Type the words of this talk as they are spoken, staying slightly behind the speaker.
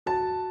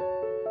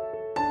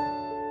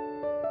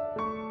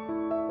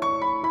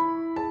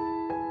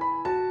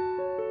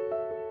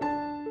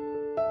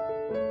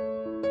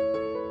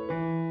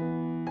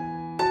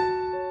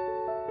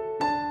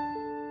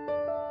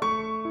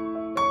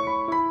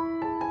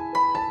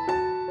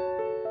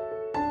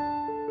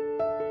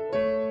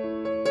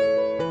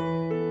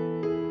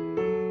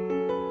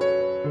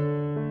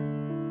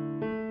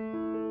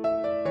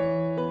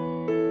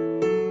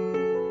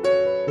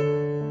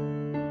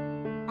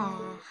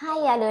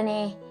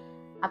යාළුවනේ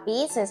අපි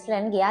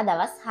ස්විස්ලන්ඩ් ගියා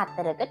දවස්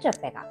 4ක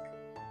ට්‍රිප් එකක්.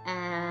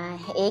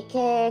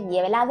 ඒකේ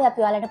ගිය වෙලාවේ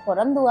අපි ඔයාලට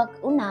පොරොන්දුවක්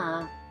වුණා.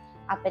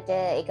 අපිට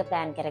ඒක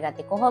ප්ලෑන්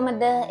කරගත්තේ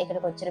කොහොමද? ඒකට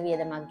කොච්චර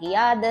වියදමක්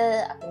ගියාද?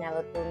 අපි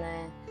නැවතුන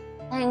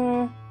තැන්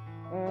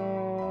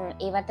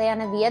ඒවට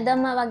යන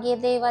වියදම වගේ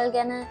දේවල්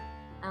ගැන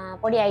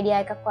පොඩි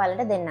අයිඩියා එකක්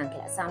ඔයාලට දෙන්නම්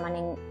කියලා.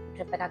 සාමාන්‍යයෙන්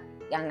ට්‍රිප් එකක්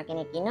යන්න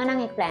කෙනෙක් ඉන්නවා නම්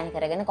ඒක ප්ලෑන්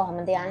කරගෙන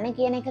කොහොමද යන්නේ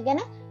කියන එක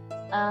ගැන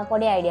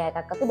පොඩි අයිඩියා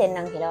එකක් අපි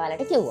දෙන්නම් කියලා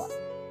ඔයාලට කිව්වා.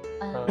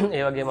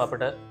 ඒ වගේම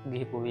අපට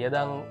ගිහිපු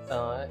වියදම්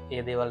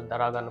ඒ දේවල්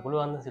දරා ගන්න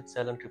පුළුවන්.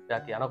 ස්විට්සර්ලන්ඩ් ට්‍රිප්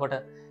එකක් යනකොට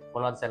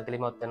මොනවද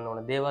සැලකිලිමත් වෙන්න ඕන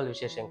දේවල්,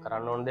 විශේෂයෙන්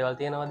කරන්න ඕන දේවල්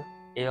තියෙනවද?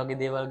 ඒ වගේ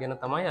දේවල් ගැන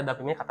තමයි අද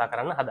අපි මේ කතා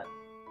කරන්න හදන්නේ.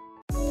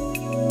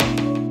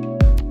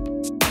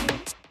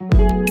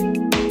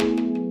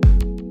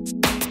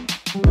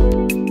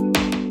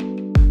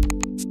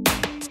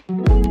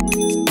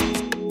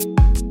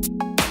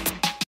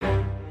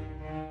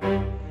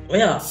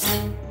 ඔයා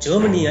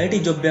ජර්මනි IT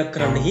ජොබ් එකක්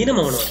කරන්න හීන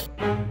මොනවද?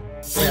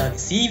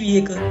 ඔයාගේ CV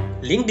එක,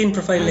 LinkedIn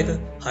ප්‍රොෆයිල් එක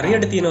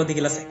හරියට තියෙනවද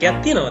කියලා සැකයක්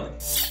තියෙනවද?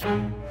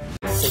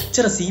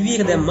 ඔච්චර CV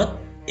එක දැම්මත්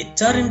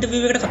HR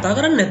ඉන්ටර්විව් එකට කතා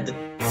කරන්නේ නැද්ද?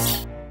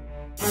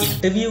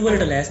 ඉන්ටර්විව්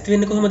වලට ලෑස්ති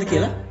වෙන්නේ කොහොමද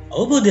කියලා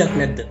අවබෝධයක්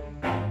නැද්ද?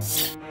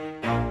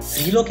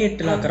 රීලොකේට්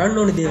වෙලා කරන්න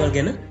ඕනේ දේවල්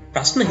ගැන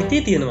ප්‍රශ්න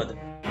හිතේ තියෙනවද?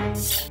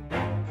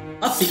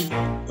 අපි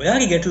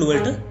ඔයාගේ ගැටලු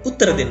වලට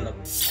උත්තර දෙන්නම්.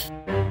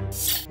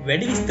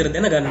 වැඩි විස්තර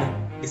දැනගන්න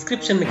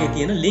ඩිස්ක්‍රිප්ෂන් එකේ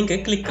තියෙන ලින්ක්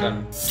එක ක්ලික් කරන්න.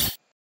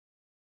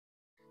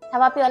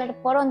 තව අපි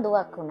ඔයාලට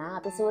පොරොන්දුවක් වුණා.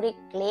 අපි Zurich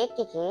Lake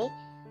එකේ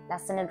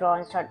ලස්සන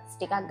ඩ්‍රෝන් ෂොට්ස්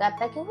ටිකක්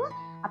ගත්තා කිව්වා.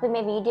 අපි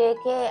මේ වීඩියෝ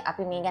එකේ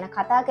අපි මේ ගැන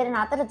කතා කරන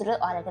අතරතුර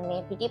ඔයාලට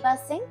මේ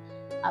පිටිපස්සෙන්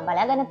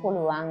බලාගන්න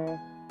පුළුවන්.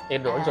 ඒ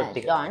ඩ්‍රෝන් ෂොට්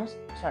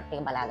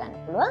ටික බලා ගන්න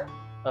පුළුවන්.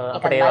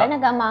 ඒක බලන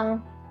ගමන්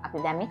අපි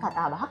දැන් මේ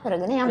කතා බහ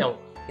කරගෙන යමු.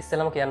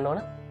 ඉස්සෙල්ලාම කියන්න ඕන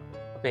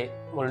අපේ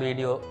මුල්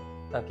වීඩියෝ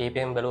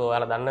කීපෙන් බලුවා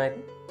ඔයාලා දන්නවා ඇති.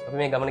 අපි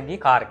මේ ගමන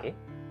ගියේ කාර් එකේ.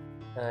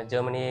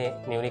 ජර්මනියේ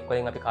මියුනික්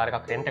වලින් අපි කාර්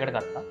එකක් රෙන්ට් එකට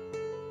ගත්තා.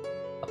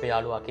 අපේ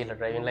යාළුවා කියලා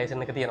ඩ්‍රයිවිං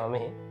ලයිසන් එක තියෙනවා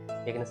මෙහි.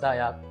 ඒක නිසා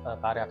යා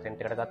කාර් එකක්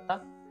රෙන්ට් එකට ගත්තා.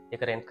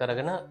 ඒක රෙන්ට්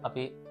කරගෙන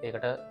අපි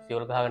ඒකට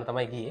ෆියුල් ගහගෙන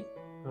තමයි ගියේ.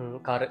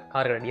 කාර්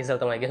එකට ඩීසල්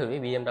තමයි ගහුවේ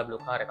BMW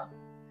කාර් එකක්.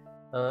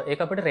 ඒක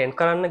අපිට රෙන්ට්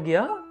කරන්න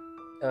ගියා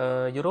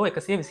යුරෝ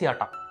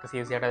 128ක්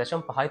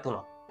 128.5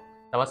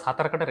 දවස්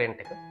 4කට රෙන්ට්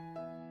එක.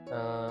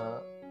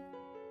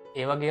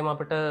 ඒ වගේම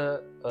අපිට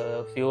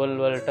ෆියුල්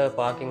වලට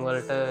පාකින්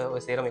වලට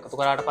ඔය සේරම එකතු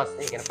කරාට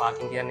පස්සේ කියන්නේ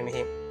පාකින් කියන්නේ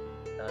මෙහි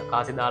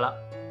කාසි දාලා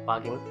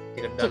පාකින්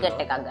ටිකට්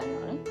එකක් ගන්න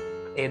ඕනේ.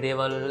 ඒ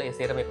දේවල් ඒ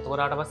සේරම එකතු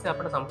කරාට පස්සේ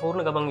අපිට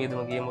සම්පූර්ණ ගමන්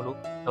වියදම ගියේ මුළු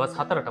දවස්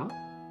 4ටම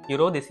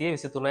යුරෝ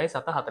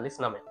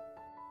 223.49.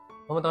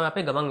 කොහොම තමයි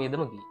අපේ ගමන්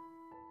වියදම ගියේ.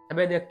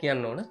 හැබැයි දෙයක්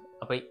කියන්න ඕන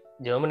අපි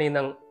ජර්මනියේ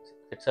ඉඳන්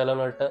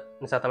ස්විට්සර්ලන්ඩ් වලට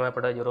නිසා තමයි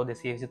අපිට යුරෝ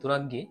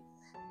 223ක් ගියේ.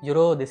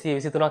 යුරෝ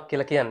 223ක්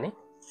කියලා කියන්නේ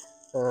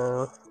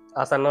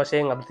ආසන්න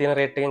වශයෙන් අපි තියෙන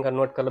රේට් එකෙන්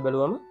කන්වර්ට් කරලා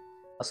බැලුවම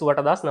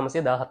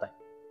 88917යි.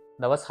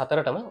 දවස්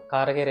 4ටම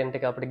කාර් එකේ රෙන්ට්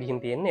එක අපිට ගිහින්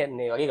තියෙන්නේ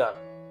මේ වගේ ගානක්.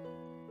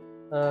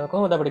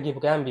 කොහොමද අපිට ගිහපු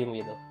කෑම බීම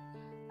වියදම?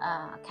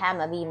 කෑම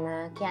බීම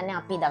කියන්නේ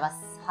අපි දවස්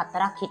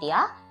 4ක්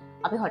හිටියා.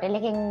 අපි හොටෙල්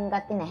එකෙන්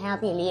ගත්තේ නැහැ.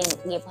 අපි එළියෙන්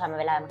ගියපු හැම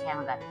වෙලාවෙම කෑම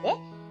ගත්තේ.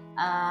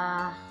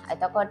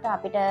 එතකොට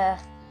අපිට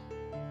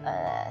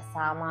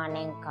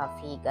සාමාන්‍යයෙන්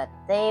කෆි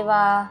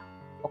ගත්තේවා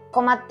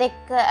ඔක්කොමත්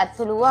එක්ක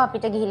ඇතුළුව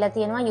අපිට ගිහිල්ලා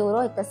තියෙනවා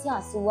යුරෝ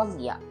 180ක්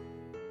ගියා.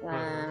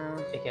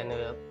 ඒ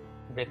කියන්නේ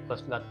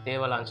බ්‍රෙක්ෆාස්ට්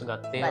ගත්තේවා, ලන්ච්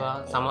ගත්තේවා,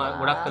 සමහර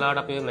ගොඩක්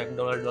වෙලාවට අපි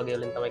මැක්ඩොනල්ඩ් වගේ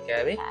වලින් තමයි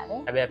කෑවේ.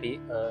 හැබැයි අපි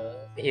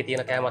එහි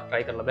තියෙන කෑමක්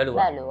try කරලා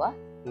බැලුවා.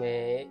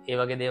 මේ ඒ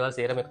වගේ දේවල්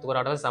සේරම එකතු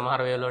කරාට පස්සේ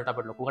සමහර වේවල් වලට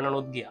අපිට ලොකු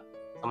ගණනක් ගියා.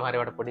 සමහර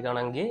ඒවාට පොඩි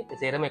ගණන් ගියේ. ඒ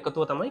සේරම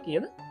එකතුව තමයි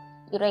කීයද?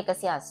 යුරෝ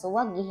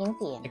 180ක් ගිහින්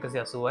තියෙනවා.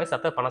 180යි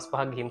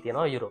 755ක් ගිහින්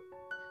තියෙනවා යුරෝ.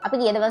 අපි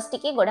ගිය දවස්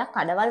ටිකේ ගොඩක්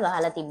කඩවල්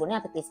වහලා තිබුණේ.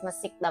 අපි ක්‍රිස්මස්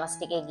එක් දවස්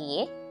ටිකේ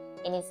ගියේ.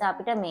 ඒ නිසා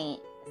අපිට මේ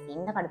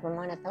සින්න කඩ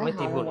ප්‍රමාණයක් තමයි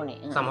හම්බුනේ.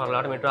 සමහර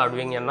වෙලාවට මෙතන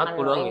අඩුවෙන් යන්නත්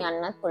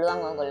පුළුවන්.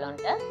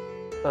 ඔයගොල්ලන්ට.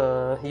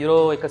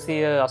 යුරෝ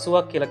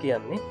 180ක් කියලා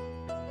කියන්නේ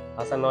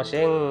ආසන්න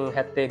වශයෙන්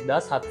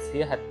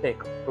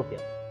 71771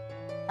 රුපියල්.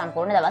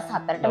 සම්පූර්ණ දවස්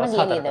 4ටම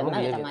ගිය වියදම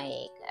තමයි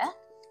ඒක.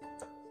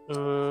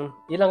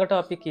 ඊළඟට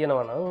අපි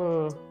කියනවා නම්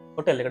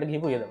හොටෙල් එකට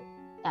ගිහපු වියදම.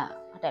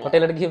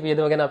 හොටෙල් එකට ගිහපු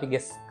වියදම ගැන අපි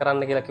ගෙස්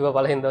කරන්න කියලා කිව්වා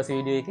පළවෙනි දවසේ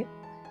වීඩියෝ එකේ.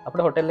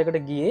 අපිට හොටෙල් එකට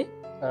ගියේ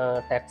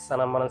ටැක්ස්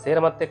අනම්මන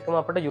සේරමත් එක්කම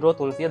අපිට යුරෝ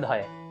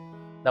 310යි.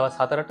 දවස්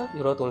 4ට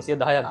යුරෝ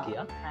 310ක්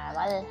ගියා.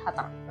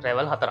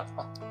 රැවල් 4ක්.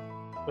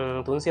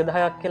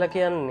 310ක් කියලා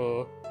කියන්නේ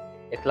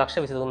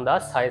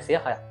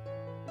 1,23,606ක්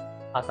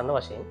ආසන්න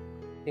වශයෙන්.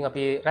 ඉතින්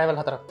අපි රැවල්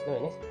 4ක්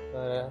නෙවෙයිනේ.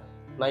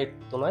 නයිට්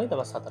 3යි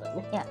දවස්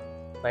 4යිනේ.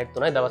 නයිට්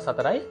 3යි දවස්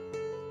 4යි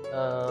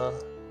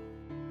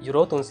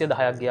යුරෝ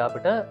 310ක් ගියා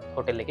අපිට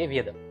හොටෙල් එකේ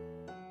වියදම.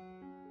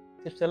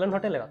 ස්විට්සර්ලන්ඩ්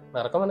හොටෙල් එකක්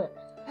නරකම නෑ.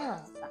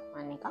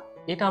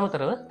 ඊට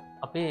අමතරව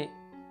අපි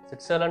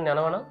ස්විට්සර්ලන්ඩ්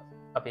යනවා නම්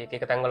අපි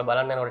එක තැන්වල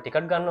බලන්න යනකොට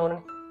ටිකට් ගන්න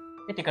ඕනේ.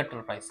 ඒ ටිකට්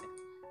වල ප්‍රයිස් එක.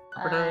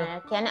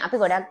 කියන්නේ අපි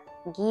ගොඩක්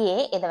ගියේ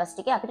ඒ දවස්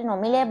ටිකේ අපිට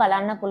නොමිලේ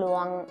බලන්න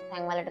පුළුවන්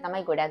තැන්වලට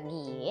තමයි ගොඩක්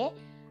ගියේ.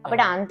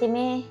 අපිට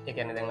අන්තිමේ ඒ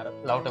කියන්නේ දැන් අර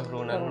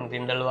ලවුටර්බ්‍රූනන්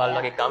රින්ඩල්වාල්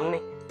වගේ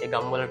ගම්නේ. ඒ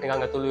ගම් වලට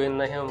නිකන් ඇතුළු වෙන්න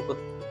එහෙම මොකුත්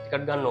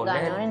ටිකට් ගන්න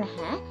ඕනේ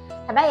නැහැ.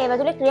 හැබැයි ඒ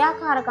වගේ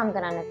ක්‍රියාකාරකම්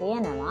කරන්න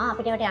තියෙනවා.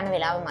 අපිට ඒවට යන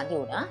වෙලාව මදි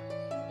වුණා.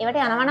 ඒවට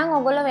යනවා නම්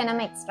ඔයගොල්ලෝ වෙනම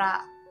එක්ස්ට්‍රා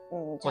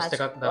කොස්ට්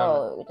එකක්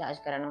චාර්ජ්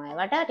කරනවා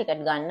ඒවට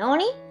ටිකට් ගන්න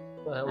ඕනි.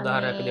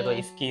 උදාහරණයක්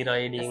විදිහට ස්කී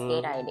රයිඩින්,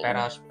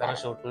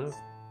 පැරාෂූට්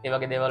ඒ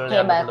වගේ දේවල් වල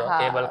යන්න කේබල් පුළුවන්.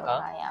 කේබල්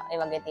කාර් ඒ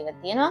වගේ දේවල්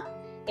තියෙනවා.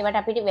 ඒවට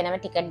අපිට වෙනම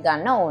ටිකට්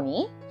ගන්න ඕනි.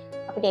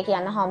 අපිට ඒක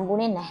යන්න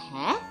හම්බුනේ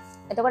නැහැ.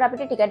 එතකොට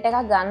අපිට ටිකට් එකක්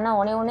ගන්න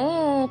ඕනේ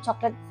උනේ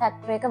චොක්ලට්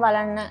ෆැක්ටරි එක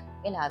බලන්න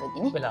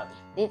වෙලාවෙදිනේ. වෙලාවදී.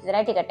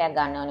 ඉතින් ටිකට් එකක්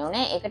ගන්න ඕනේ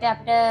උනේ. ඒකට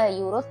අපිට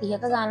යූරෝ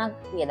 30ක ගාණක්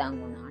වියදම්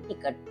වුණා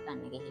ටිකට්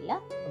ගන්න ගිහිල්ලා.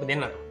 අපි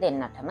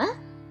දෙන්නටම.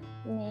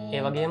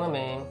 ඒ වගේම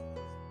මේ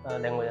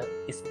දැන් ඔය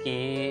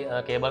ස්කී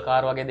කේබල්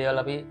කාර් වගේ දේවල්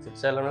අපි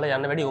ස්විට්සර්ලන්ඩ් වල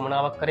යන්න වැඩි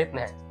උවමනාවක් කරෙත්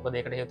නැහැ. මොකද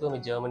ඒකට හේතුව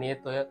මේ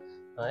ජර්මනියෙත් ඔය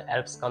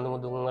ඇල්ප්ස් කඳු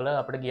මුදුන් වල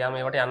අපිට ගියාම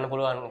ඒවට යන්න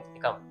පුළුවන්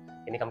එකම.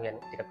 එනිකම්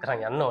කියන්නේ ටිකට්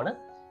කරන් යන්න ඕන.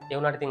 ඒ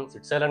වුණාට ඉතින්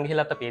ස්විට්සර්ලන්ඩ්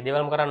ගිහිල්ලා අපි ඒ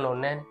දේවල්ම කරන්න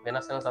ඕනේ නැහැ.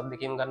 වෙනස් වෙන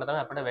සබ්දකීම් ගන්න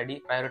තමයි අපිට වැඩි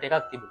ප්‍රයොරිටි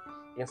එකක් තිබුණේ.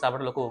 ඒ නිසා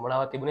අපිට ලොකු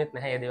උවමනාවක් තිබුණෙත්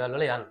නැහැ මේ දේවල්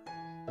වල යන්න.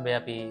 හැබැයි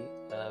අපි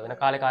වෙන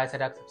කාලේ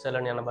ආයෙසරයක්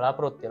ස්විට්සර්ලන්ඩ් යන්න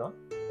බලාපොරොත්තු වෙනවා.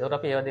 ඒකට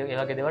අපි ඒ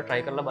වගේ දේවල්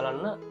try කරලා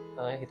බලන්න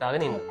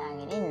හිතාගෙන ඉන්නවා.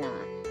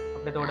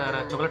 අපිට උඩ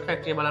චොකලට්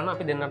ෆැක්ටරිය බලන්න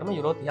අපි දෙන්නටම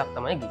යුරෝ 30ක්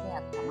තමයි ගියේ.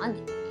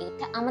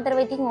 ඊට අමතරව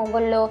ඉතින්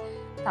ඕගොල්ලෝ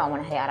තව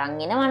මොන හරි අරන්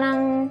එනවා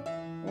නම්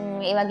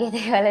ඒ වගේ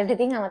දේවල් වලට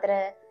ඉතින් අමතර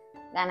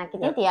ගානක්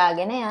ඉතින්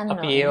තියාගෙන යන්න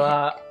අපි ඒවා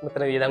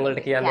මෙතන වියදම්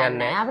වලට කියන්නේ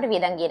නැහැ. අපිට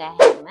වියදම් කියන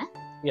හැම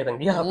වියදම්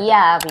ගියා.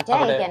 ගියා අපිට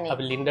ඒ කියන්නේ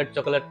අපි ලින්ඩඩ්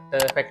චොකලට්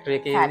ෆැක්ටරි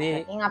එකේදී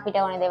ඉතින් අපිට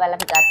ඕනේ දේවල්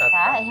අපි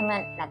ගත්තා. එහෙම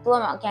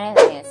නැතුව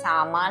කියන්නේ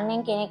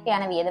සාමාන්‍යයෙන් කෙනෙක්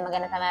යන වියදම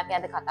ගැන තමයි අපි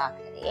අද කතා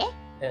කරේ.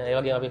 ඒ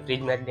වගේම අපි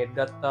ෆ්‍රිජ් මැග්නට්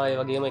ගත්තා. ඒ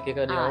වගේම එක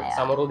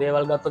සමරු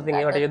දේවල් ගත්තොත් ඉතින්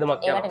ඒවට වියදමක්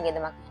යනවා. ඒවට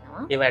වියදමක්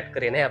යනවා. ඒව ඇඩ්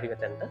කරේ නැහැ අපි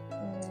මෙතනට.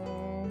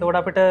 එතකොට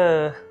අපිට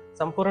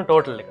සම්පූර්ණ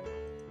ටෝටල් එක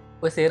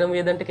ඔය සේරම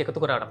වියදම් ටික එකතු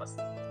කරාට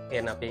පස්සේ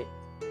කියන්නේ අපි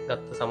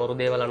ගත්ත සමරු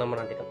දේවල්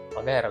අනම්මන ටික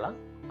වග ඇරලා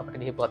අපිට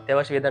ගිහපු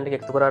අත්‍යවශ්‍ය වියදම් ටික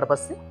එකතු කරාට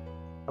පස්සේ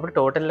අපිට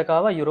ටෝටල් එක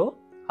ආවා යුරෝ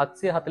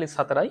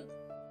 744යි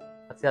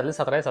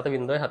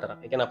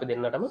 744.4. ඒ කියන්නේ අපි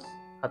දෙන්නටම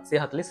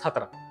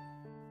 744ක්.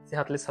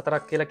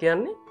 744ක් කියලා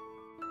කියන්නේ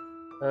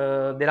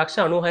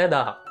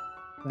 2,96,000.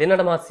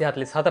 දෙන්නට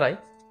 744යි.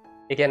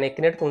 ඒ කියන්නේ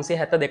එක්කෙනෙක්ට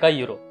 372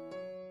 යුරෝ.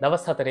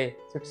 දවස් 4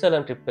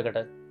 ස්විට්සර්ලන්ඩ් ට්‍රිප් එකට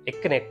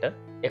එක්කෙනෙක්ට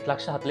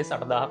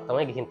 1,48,000ක්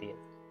තමයි ගිහින්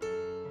තියෙන්නේ.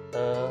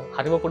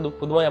 හරිම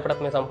පුදුමයි අපිටත්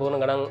මේ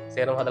සම්පූර්ණ ගණන්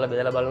සේරම හදලා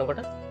බෙදලා බලනකොට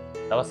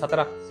දවස්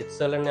 4ක්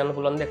ස්විට්සර්ලන්ඩ් යන්න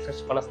පුළුවන් ද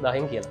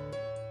 150,000න් කියලා.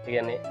 ඒ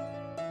කියන්නේ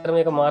අතන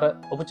මේක මාර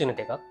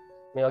ඔපචුනිටි එකක්.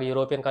 මේ වගේ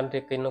යුරෝපියන් කන්ට්‍රි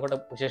එකක ඉන්නකොට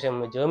විශේෂයෙන්ම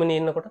ජර්මනි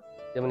ඉන්නකොට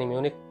ජර්මනි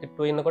මියුනික් ට්‍රිප්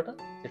ඉන්නකොට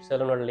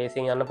ස්විට්සර්ලන්ඩ් වල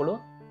ලේසියෙන් යන්න පුළුවන්.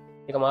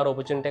 ඒක මාර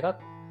ඔපචුනිටි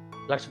එකක්.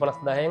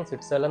 150,000න්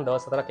ස්විට්සර්ලන්ඩ්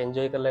දවස් 4ක්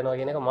එන්ජොයි කරලා යනවා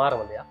කියන එක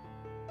මාරම දෙයක්.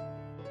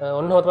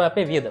 ඔන්න ඔය තමයි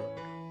අපේ වියදම.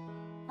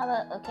 තව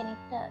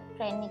කෙනෙක්ට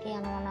ට්‍රේන් එකේ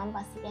යනවා නම්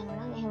බස් එකේ යනවා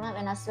නම් එහෙම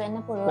වෙනස් වෙන්න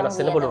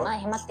පුළුවන්.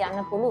 එහෙමත් යන්න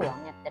පුළුවන්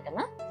ඇත්තටම.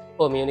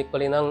 ඔව් මියුනික්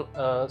වල ඉඳන්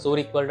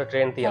සූරික් වලට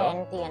ට්‍රේන්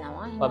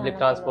තියෙනවා. පබ්ලික්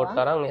ට්‍රාන්ස්පෝර්ට්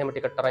තරම් එහෙම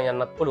ටිකට් තරම්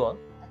යන්නත් පුළුවන්.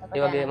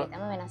 ඒ වගේම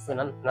වෙනස්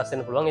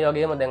වෙන්න පුළුවන්. ඒ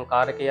වගේම දැන්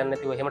කාර් එකේ යන්නේ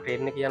නැතිව එහෙම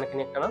ට්‍රේන් එකේ යන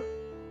කෙනෙක්ට නම්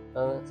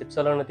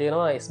ස්විට්සර්ලන්ඩ්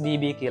තියෙනවා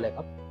SBB කියලා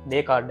එකක්.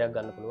 ඩේ කාඩ් එකක්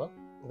ගන්න පුළුවන්.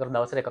 ඒකට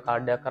දවසට එක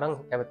කාඩ් එකක් අරන්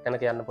කැමති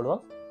තැනක යන්න පුළුවන්.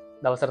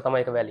 දවසට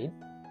තමයි ඒක වැලිඩ්.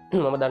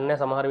 මම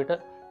දන්නේ සමහර විට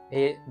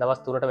ඒ දවස්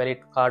 3ට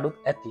වැලිඩ් කාඩුත්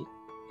ඇති.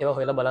 ඒවා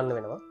හොයලා බලන්න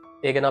වෙනවා.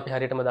 ඒ ගැන අපි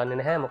හරියටම දන්නේ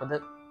නැහැ. මොකද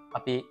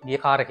අපි ගිය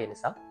කාර් එකේ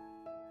නිසා.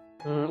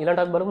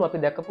 ඊළඟටත් බලමු අපි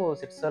දැක්කපු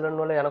ස්විට්සර්ලන්ඩ්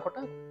වල යනකොට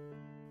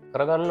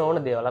කරගන්න ඕන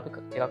දේවල් අපි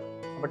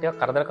ටිකක්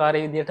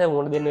කරදරකාරී විදියට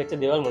මුණ දෙන්න වෙච්ච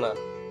දේවල්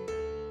මොනවාද?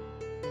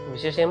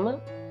 විශේෂයෙන්ම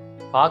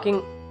පාකින්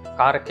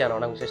කාර් එක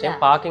යනවා නම් විශේෂයෙන්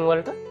පාකින්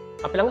වලට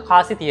අපි ළඟ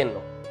කාසි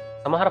තියෙනවා.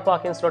 සමහර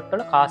පාකින් ස්ලොට්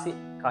වල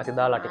කාසි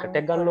දාලා ටිකට්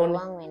එක ගන්න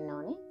ඕනේ.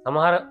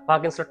 සමහර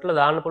පාකින් ස්ලොට් වල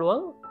දාන්න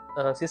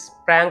පුළුවන් සිස්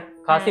ප්‍රෑන්ක්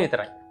කාසි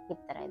විතරයි.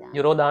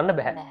 යුරෝ දාන්න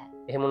බෑ.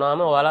 එහෙම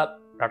වුණාම ඔයාලා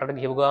රටට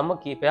ගිහපු ගාම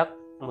කීපයක්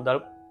මුදල්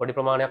පොඩි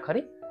ප්‍රමාණයක්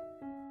හරි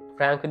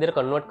ෆ්‍රෑන්ක් විදිහට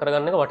කන්වර්ට්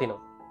කරගන්න එක වටිනවා.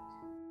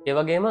 ඒ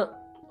වගේම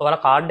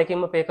ඔයාලා කාඩ්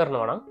එකකින්ම පේ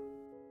කරනවා නම්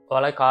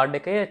ඔයාලා කාඩ්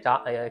එකේ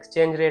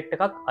එක්ස්චේන්ජ් රේට්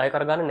එකක් අය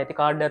කරගන්න නැති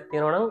කාඩ් එකක්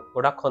තියෙනවා නම්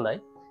ගොඩක් හොඳයි.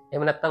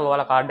 එහෙම නැත්නම්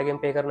ඔයාලා කාඩ් එකෙන්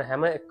පේ කරන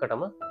හැම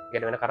එකකටම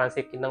يعني වෙන කරන්සි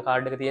එකකින් නම්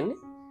කාඩ් එක තියෙන්නේ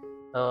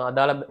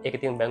අදාළ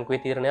ඒකේ තියෙන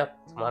බැංකුවේ තීරණයක්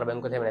සමහර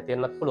බැංකුවල එහෙම නැති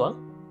වෙන්නත් පුළුවන්.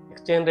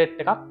 එක්ස්චේන්ජ් රේට්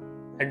එකක්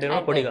ඇඩ්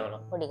වෙනවා පොඩි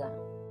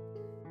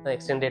ගාණක්.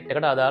 එක්ස්චේන්ජ් රේට්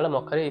එකට අදාළ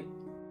මොකක් හරි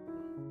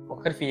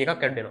ෆී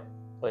එකක් ඇඩ් වෙනවා.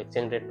 ඔය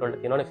එක්ස්චේන්ජ් රේට්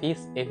වලට තියෙනවනේ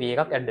ෆීස් ඒ ෆී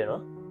එකක් ඇඩ් වෙනවා.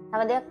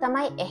 තව දෙයක්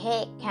තමයි එහේ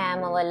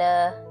කෑමවල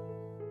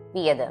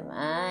වියදම.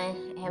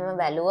 එහෙම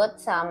බැලුවොත්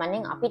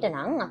සාමාන්‍යයෙන් අපිට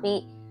නම් අපි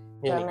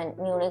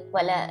මියුනික්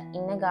වල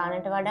ඉන්න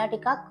ගානට වඩා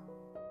ටිකක්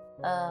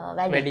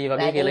වැඩි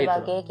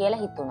වගේ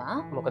කියලා හිතුණා.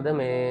 මොකද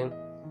මේ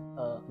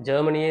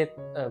ජර්මනියේ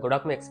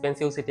ගොඩක්ම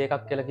එක්ස්පෙන්සිව් සිටි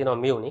එකක් කියලා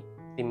කියනවා මියුනික්.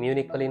 ඉතින්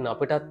මියුනික් වල ඉන්න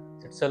අපිටත්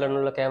ස්විට්සර්ලන්ඩ්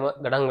වල කෑම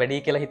ගණන්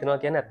වැඩි කියලා හිතනවා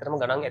කියන්නේ ඇත්තටම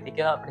ගණන් ඇති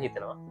කියලා අපිට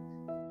හිතෙනවා.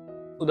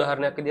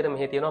 උදාහරණයක් විදිහට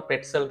මෙහි තියෙනවා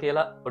ප්‍රෙට්සල්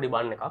කියලා පොඩි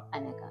බන් එකක්.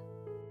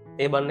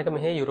 ඒ බන් එක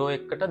මෙහි යුරෝ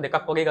එකකට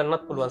දෙකක් වගේ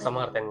ගන්නත් පුළුවන්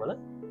සමහර තැන්වල.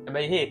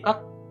 හැබැයි එකක්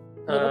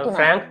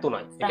ෆ්‍රෑන්ක්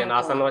 3යි. ඒ කියන්නේ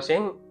ආසන්න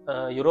වශයෙන්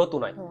යුරෝ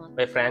 3යි.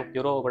 මේ ෆ්‍රෑන්ක්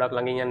යුරෝ ගොඩක්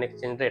ළඟින් යන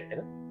එක්ස්චේන්ජ් රේට්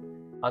එක.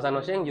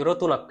 ආසන්න වශයෙන් යුරෝ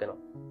 3ක් වෙනවා.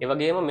 ඒ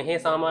වගේම මෙහි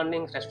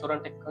සාමාන්‍යයෙන්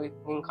රෙස්ටෝරන්ට්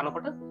එකකින්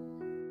කනකොට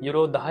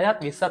යුරෝ 10ත්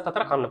 20ත්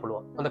අතර කන්න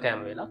පුළුවන්. හොඳ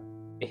කෑම වේලා.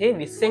 එහේ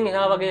 20න්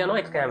එහා වගේ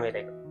යනවා එක කෑම වේල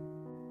එක.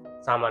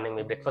 සාමාන්‍යයෙන්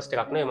මේ බ්‍රෙක්ෆාස්ට්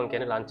එකක් නෙවෙයි මම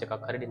කියන්නේ ලන්ච්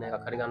එකක් හරි ඩිනර්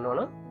එකක් හරි ගන්නවා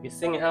නම්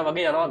 20න් එහා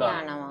වගේ යනවා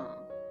ගන්න.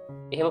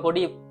 එහෙම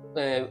පොඩි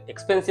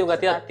එක්ස්පෙන්සිව්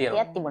ගතියක්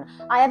තියෙනවා. තිබුණ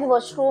අය අපි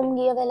වොෂ්රූම්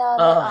ගිය වෙලා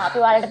අපි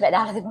වලට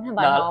බෙදාලා තිබුණ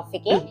බන් ඔෆ්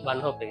එකේ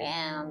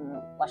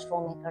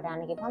වොෂ්රූම් එකට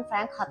යන්න ගිහම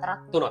ෆ්‍රැන්ක් 4ක්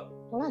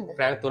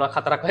ෆ්‍රැන්ක් 3ක්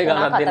 4ක් වගේ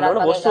ගානක් දෙන්න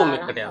ඕන වොෂ්රූම්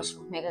එකට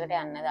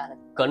යන්න දාලා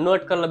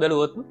කන්වර්ට් කරලා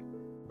බැලුවොත්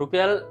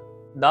රුපියල්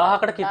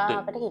 1000කට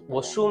කිට්ටුයි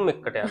වොෂ්රූම්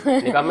එකට යන්න.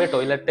 නිකන් මේ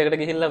টয়ලට් එකට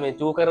ගිහිල්ලා මේ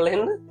චූ කරලා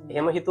එන්න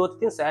එහෙම හිතුවොත්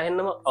ඉතින්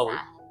සෑහෙන්නම අවුල්.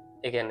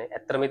 ඒ කියන්නේ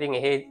ඇත්තටම ඉතින්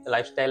එහෙ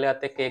ලයිෆ් ස්ටයිල්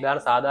එකත් එක්ක ඒ ගාන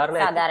සාධාරණ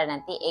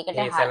නැති. ඒකට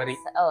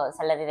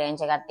සැලරි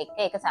රේන්ජ් එකත් එක්ක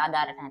ඒක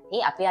සාධාරණ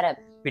නැති. අපි අර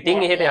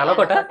පිටින් එහෙට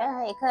යනකොට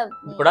ඒක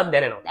ගොඩක්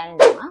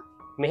දැනෙනවා.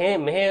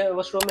 මෙහෙ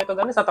වොෂ්රූම් එක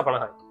ගන්න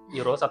 750යි.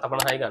 යුරෝ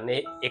 750යි ගන්න.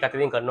 ඒකත්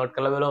ඉතින් කන්වර්ට්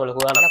කරලා බලුවම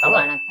ලොකු ගාණක්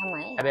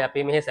තමයි. හැබැයි අපි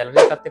මෙහෙ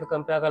සැලරි එකත් එක්ක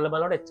කම්පෙයාර් කරලා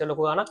බලනකොට එච්චර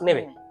ලොකු ගාණක්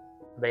නෙවෙයි.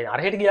 හැබැයි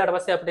අරහෙට ගියාට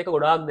පස්සේ අපිට ඒක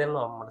ගොඩාක්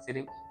දෙනවා. අම්මට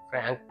සිරි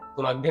ෆ්‍රැන්ක්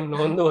 3ක් දෙන්න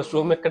ඕනද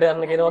වොෂ්රූම් එකට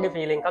යන්න කියන වගේ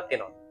ෆීලිං එකක්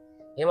එනවා.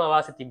 එහෙම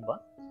අවාසි තිබ්බා.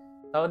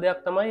 තව දෙයක්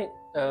තමයි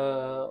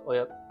ඔය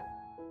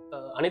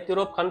අනිත්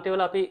යුරෝප් කන්ට්‍රි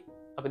වල අපි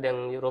දැන්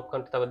යුරෝප්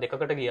කන්ට්‍රි තව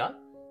දෙකකට ගියා.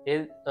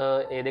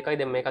 ඒ දෙකයි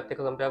දැන් මේකත්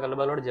එක්ක කම්පෙයාර් කරලා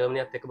බලනකොට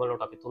ජර්මනියත් එක්ක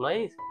බලනකොට අපි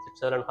 3යි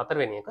ස්විට්සර්ලන්ඩ්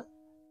 4 වෙනි එක.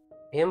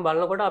 එහෙම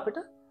බලනකොට අපිට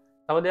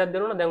තව දෙයක්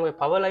දෙනවා. දැන් ඔය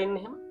පවර් ලයින්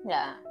එහෙම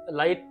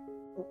ලයිට්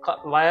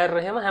වයර්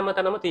එහෙම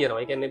හැමතැනම තියෙනවා.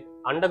 ඒ කියන්නේ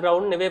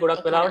අන්ඩර්ග්‍රවුන්ඩ් නෙවෙයි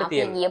ගොඩක් වෙලාවට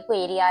තියෙන්නේ. ගියපු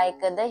ඒරියා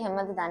එකද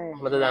එහෙමද දන්නේ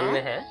නැහැ. දන්නේ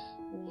නැහැ.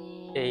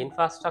 ඒ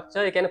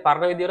ඉන්ෆ්‍රාස්ට්‍රක්චර් ඒ කියන්නේ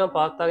පරණ විදියටම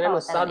පවත්වාගෙන යන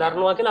උත්සාහ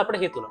දරනවා කියලා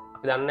අපිට හිතුණා.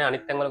 අපි දන්නේ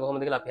අනිත් තැන්වල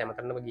කොහොමද කියලා අපි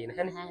හැමතැනම ගියේ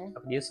නැහැනේ.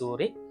 අපි ගියේ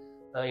සූරි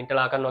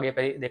ඉන්ටර්ලාකන් වගේ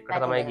පැති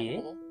දෙකකට තමයි ගියේ.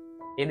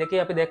 ඒ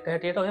දෙකේ අපි දැක්ක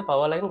හැටියට ඔය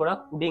පවර් ලයින්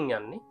ගොඩක් උඩින්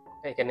යන්නේ.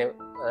 ඒ කියන්නේ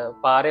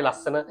පාරේ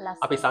ලස්සන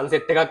අපි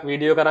සන්සෙට් එකක්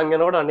වීඩියෝ කරන්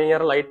යනකොට අනේ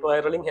අර ලයිට්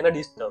වයර් වලින් එන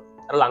ඩිස්ටර්බ්.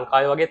 අර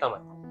ලංකාවේ වගේ තමයි.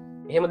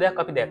 එහෙම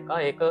දෙයක් අපි දැක්කා.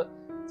 ඒක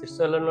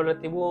ස්විට්සර්ලන්ඩ් වල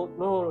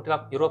තිබුණු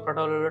ටිකක් යුරෝප්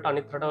රටවල් වලට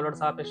අනිත් රටවල් වලට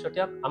සාපේක්ෂව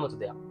ටිකක් අමුතු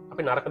දෙයක්.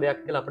 අපි නරක දෙයක්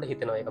කියලා අපිට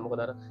හිතෙනවා. ඒක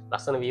මොකද අර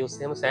ලස්සන views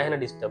එහෙම සෑහෙන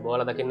ඩිස්ටර්බ්.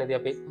 ඔයාලා දකින්නදී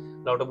අපි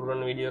ලවුඩ්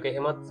බුරුන් වීඩියෝ එකේ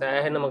එහෙමත්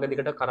සෑහෙන මග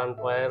දිගට current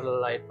wire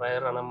light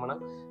wire අනම්මන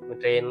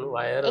train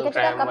wire ඒක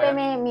ටිකක් අපේ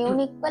මේ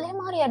මියුනික් වල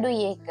එහෙම හරි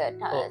අඩුයි ඒක.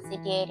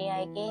 සිටි ඒරියා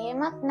එකේ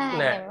එහෙමත්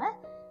නෑ එහෙම.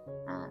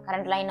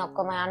 කරන්ට් ලයින්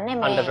ඔක්කොම යන්නේ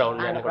මේ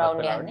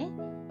අන්ඩර්ග්‍රවුන්ඩ් යන්නේ.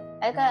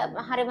 ඒක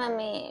හරිම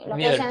මේ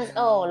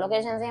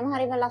ලොකේෂන්ස් එහෙම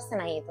හරිම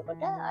ලස්සනයි.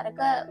 එතකොට අරක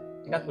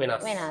ටිකක්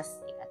වෙනස්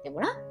එකක්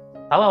තිබුණා.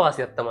 තව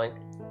අවාසියක් තමයි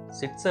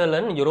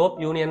ස්විට්සර්ලන්ඩ් යුරෝප්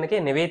යූනියන් එකේ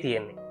නෙවෙයි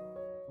තියෙන්නේ.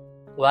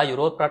 ඔයා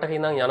යුරෝප් රටක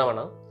ඉඳන් යනවනම්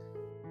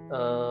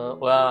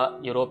ඔයා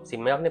යුරෝප්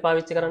සිම් එකක් නේ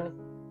පාවිච්චි කරන්නේ.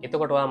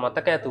 එතකොට ඔයා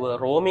මතක ඇතුව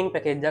රෝමින්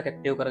පැකේජ් එකක්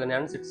ඇක්ටිව් කරගෙන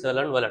යන්න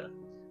ස්විට්සර්ලන්ඩ් වලට.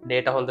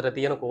 ඩේටා හොඳට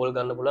තියෙන කෝල්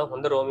ගන්න පුළුවන්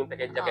හොඳ රෝමින්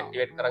පැකේජ් එකක්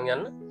ඇක්ටිවේට් කරන්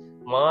යන්න.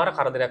 මාර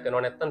කරදරයක්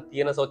වෙනවා. නැත්තම්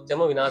තියෙන සොච්චම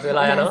විනාශ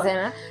වෙලා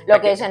යනවා.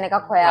 ලොකේෂන්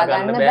එකක්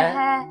හොයාගන්න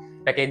බෑ.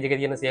 පැකේජ් එකේ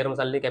තියෙන සියලුම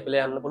සල්ලි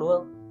කැපිලා යන්න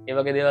පුළුවන්. ඒ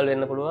වගේ දේවල්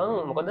වෙන්න පුළුවන්.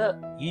 මොකද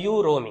EU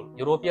රෝමින්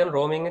යුරෝපියන්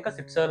රෝමින් එක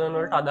ස්විට්සර්ලන්ඩ්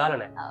වලට අදාළ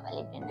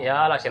නැහැ.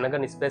 එයාලා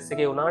ෂෙනගන් ස්පේස්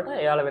එකේ වුණාට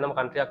එයාලා වෙනම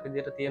කන්ට්‍රියක්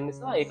විදිහට තියෙන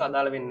නිසා ඒක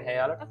අදාළ වෙන්නේ නැහැ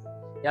එයාලට.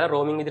 එයාලා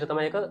රෝමින් විදිහට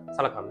තමයි ඒක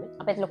සලකන්නේ.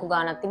 අපිට ලොකු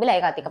ගාණක් තිබිලා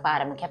ඒකත් එක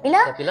පාරම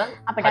කැපිලා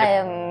අපිට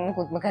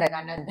මුකුත්ම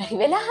කරගන්නත් බැරි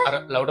වෙලා. අර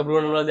ලවුඩ්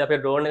බ්‍රූන් වලදී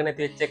අපේ ඩ්‍රෝන් එක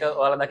නැති වෙච්ච එක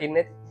ඔයාලා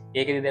දකින්නේ නැති.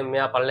 ඒකෙදි දැන්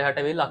මෙයා පල්ලෙහාට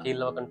වෙලා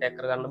අකිල්ලව කන්ටැක්ට්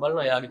කරගන්න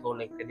බලනවා. එයාගේ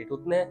ෆෝන් එක ක්‍රෙඩිට්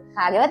උත් නැහැ.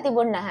 කාගේවත්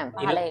තිබුණේ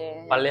නැහැ.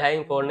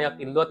 පල්ලෙහායින් ෆෝන්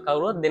එකක් ඉල්ලුවත්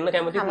කවුරුවත් දෙන්න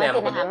කැමතිත්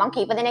නැහැ. මොකද මම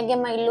කීප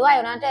දෙනෙක්ගෙන්ම ඉල්ලුවා.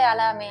 ඒ උනාට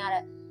එයාලා මේ අර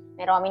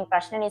මේ රෝමින්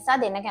ප්‍රශ්න නිසා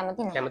දෙන්න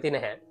කැමති නැහැ. කැමති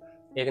නැහැ.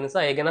 ඒක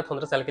නිසා ඒ ගැනත්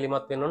හොඳට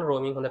සැලකිලිමත් වෙන්න ඕන.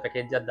 රෝමින් හොඳ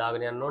පැකේජ් එකක්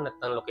දාගෙන යන්න ඕන.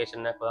 නැත්නම්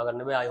ලොකේෂන් එකක්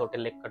හොයාගන්න බෑ. ආයි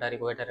හොටෙල් එකකට හරි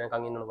කොහෙට හරි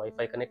නිකන් ඉන්න ඕන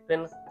Wi-Fi කනෙක්ට්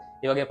වෙන්න.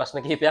 ඒ වගේ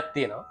ප්‍රශ්න කිහිපයක්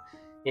තියෙනවා.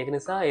 ඒක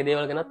නිසා ඒ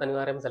දේවල් ගැනත්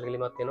අනිවාර්යයෙන්ම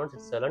සැලකිලිමත් වෙන්න ඕන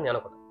ස්විට්සර්ලන්ඩ්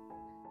යනකොට.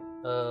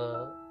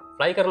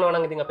 ෆ්ලයි කරනවා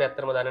නම් ඉතින් අපි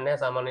ඇත්තටම දන්නේ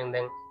නැහැ. සාමාන්‍යයෙන්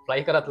දැන්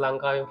ෆ්ලයි කරත්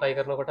ලංකාවෙන් ෆ්ලයි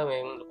කරනකොට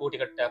මේ ලොකු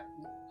ටිකට් එකක්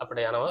අපිට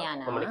යනවා.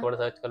 මම නිකෝඩ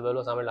සර්ච් කරලා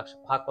බලුවා සාමාන්‍ය ලක්ෂ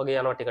 5ක් වගේ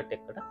යනවා ටිකට්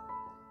එකකට.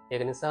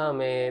 ඒක නිසා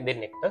මේ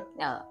දෙන්නෙක්ට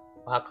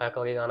 5ක් 6ක්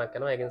වගේ ගාණක්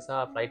යනවා. ඒක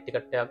නිසා ෆ්ලයිට්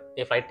ටිකට් එකක්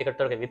ඒ ෆ්ලයිට්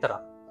ටිකට් වලක විතරක්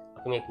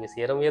අපි මේ කිව්වේ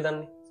සේරම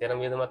වියදන්නේ. සේරම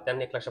වියදමත්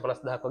යන්නේ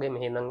 1,50,000ක් වගේ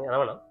මෙහෙ ඉඳන්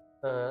යනවනම්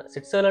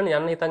ස්විට්සර්ලන්ඩ්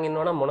යන්න හිතන්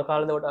ඉන්නවනම් මොන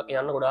කාලෙද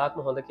යන්න ගොඩාක්ම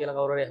හොඳ කියලා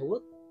කවුරු හරි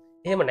ඇහුවොත්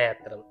එහෙම නෑ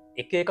ඇත්තටම.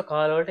 එක එක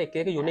කාලවලට එක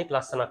එක යුනික්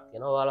ලස්සනක්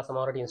තියෙනවා. ඔයාලා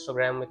සමහරවිට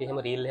Instagram එකේ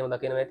එහෙම reel එහෙම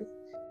දකිනවා ඇති.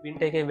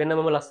 වින්ටර් එකේ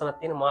වෙනමම ලස්සනක්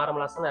තියෙන මාරම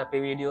ලස්සන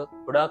අපේ වීඩියෝ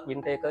ගොඩාක්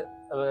වින්ටර් එක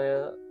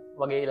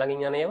වගේ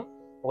ළඟින් යන ඒවා.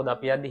 මොකද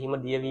අපි යද්දි හිම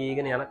දිය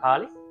වීගෙන යන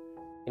කාලේ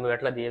හිම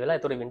වැටලා දිය වෙලා.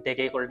 ඒතකොට වින්ටර්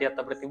එකේ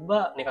ක්වොලිටියත් අපිට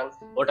තිබ්බා. නිකන්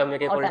ඕටම්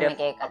එකේ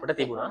ක්වොලිටියත් අපිට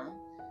තිබුණා.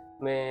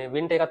 මේ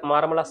වින්ටර් එකත්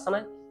මාරම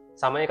ලස්සනයි.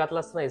 සමය එකත්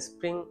ලස්සනයි.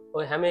 ස්ප්‍රින්ග්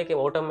ඔය හැම එකේම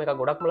ඕටම් එක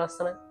ගොඩක්ම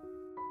ලස්සනයි.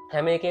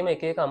 හැම එකේම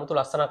එක එක අමුතු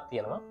ලස්සනක්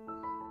තියෙනවා.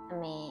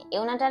 මේ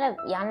ඒ උනට අර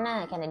යන්න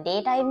කියන්නේ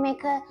ඩේ ටයිම්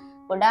එක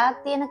ගොඩාක්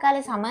තියෙන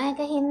කාලේ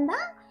සමයක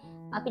හින්දා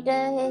අපිට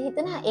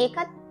හිතෙනවා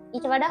ඒකත්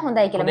ඊට වඩා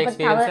හොඳයි කියලා. මොකද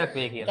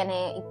තව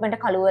කියන්නේ ඉක්මනට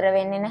කලවර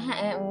වෙන්නේ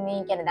නැහැ. මේ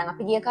කියන්නේ දැන්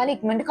අපි ගිය කාලේ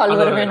ඉක්මනට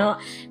කලවර වෙනවා.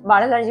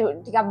 බලලා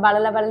ටිකක්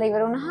බලලා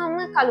ඉවර වුණාම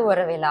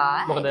කලවර වෙලා.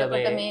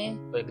 එතකොට මේ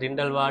ඔය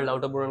ග්‍රින්ඩල් වාල්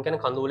අවුටර් බුරුන්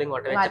කියන්නේ කඳු වලින්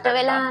වට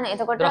වෙලානේ.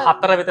 එතකොට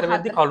 4 විතර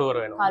වෙද්දි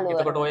කලවර වෙනවා.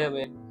 එතකොට ඔය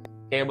මේ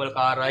cable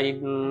car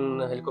ride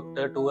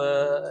helicopter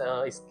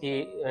tour ස්කී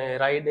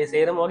ride ඒ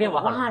සේරම වගේ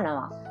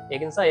වහනවා.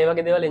 ඒක නිසා ඒ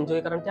වගේ දේවල්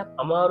එන්ජොයි කරන්න ටිකක්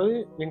අමාරුයි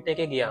වින්ටර්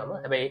එකේ ගියාම.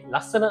 හැබැයි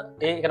ලස්සන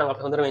ඒක නම්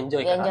අපි හොඳටම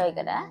එන්ජොයි කරා. එන්ජොයි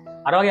කරා.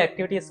 අර වගේ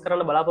ඇක්ටිවිටීස්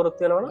කරන්න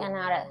බලාපොරොත්තු වෙනවනම් යන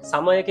අර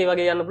සමයකේ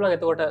වගේ යන්න පුළුවන්.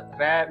 එතකොට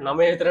රෑ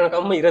 9 විතර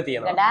යනකම්ම ඉර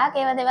තියෙනවා. ගොඩාක්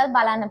ඒවා දේවල්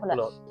බලන්න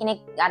පුළුවන්.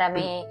 කෙනෙක් අර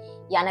මේ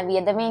යන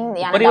වියදමෙන්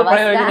යන උපරිම දවස්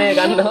ප්‍රයෝජනය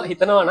ගන්න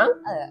හිතනවා නම්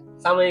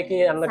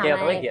සමයකේ යන්න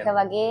කියලා තමයි එක කියන්නේ.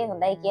 වගේ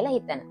හොඳයි කියලා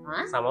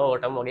හිතනවා. සම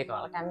ඕටම් වගේ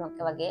කාලේ.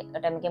 ඔටම් වගේ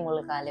ඔටම්ගේ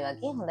මුල් කාලේ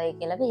වගේ හොඳයි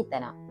කියලා අපි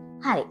හිතනවා.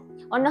 හරි.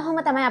 ඔන්න ඔහොම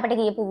තමයි අපිට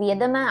කියපු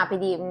වියදම අපි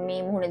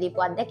මේ මුහුණ දීපු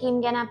අත්දැකීම්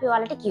ගැන අපි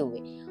ඔයාලට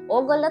කිව්වේ.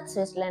 ඕගොල්ලොත්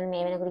ස්විස්ලන්ඩ්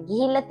මේ වෙනකොට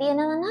ගිහිල්ලා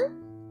තියෙනවා නම්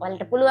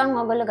ඔයාලට පුළුවන්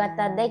ඕගොල්ලෝ ගත්ත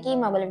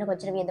අත්දැකීම් ඔයගොල්ලන්ට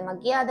කොච්චර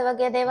වියදමක් ගියාද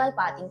වගේ දේවල්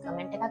පාතින්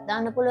කමෙන්ට් එකක්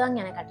දාන්න පුළුවන්.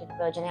 යන කටට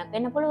ප්‍රයෝජනයක්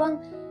වෙන්න පුළුවන්.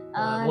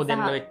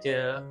 මොදෙන්න වෙච්ච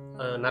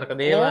නරක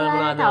දේවල්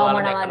මොනවාද?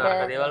 ඔයාලට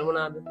නරක දේවල්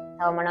මොනවාද?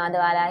 තව මොනවද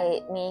ඔයාලා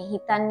මේ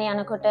හිතන්නේ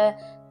යනකොට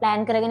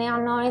ප්ලෑන් කරගෙන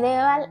යන්න ඕනේ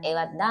දේවල්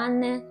ඒවත්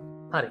දාන්න.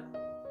 හරි.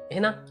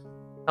 එහෙනම්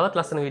තවත්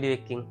ලස්සන වීඩියෝ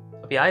එකකින්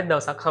අපි ආයෙත්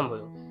දවසක් හම්බ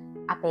වෙමු.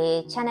 අපේ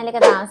channel එක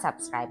තාම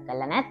subscribe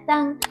කරලා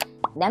නැත්නම්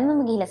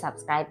දැම්මම ගිහිල්ලා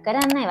subscribe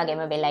කරන්න. ඒ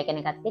වගේම bell icon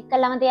එකත් click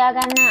කරලාම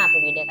තියාගන්න. අපි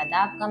වීඩියෝ එක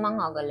දාපු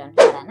ගමන්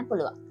ඕගොල්ලන්ට බලන්න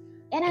පුළුවන්.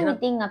 එහෙනම්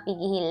ඉතින් අපි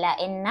ගිහිල්ලා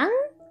එන්නම්.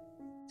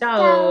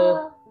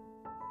 Ciao.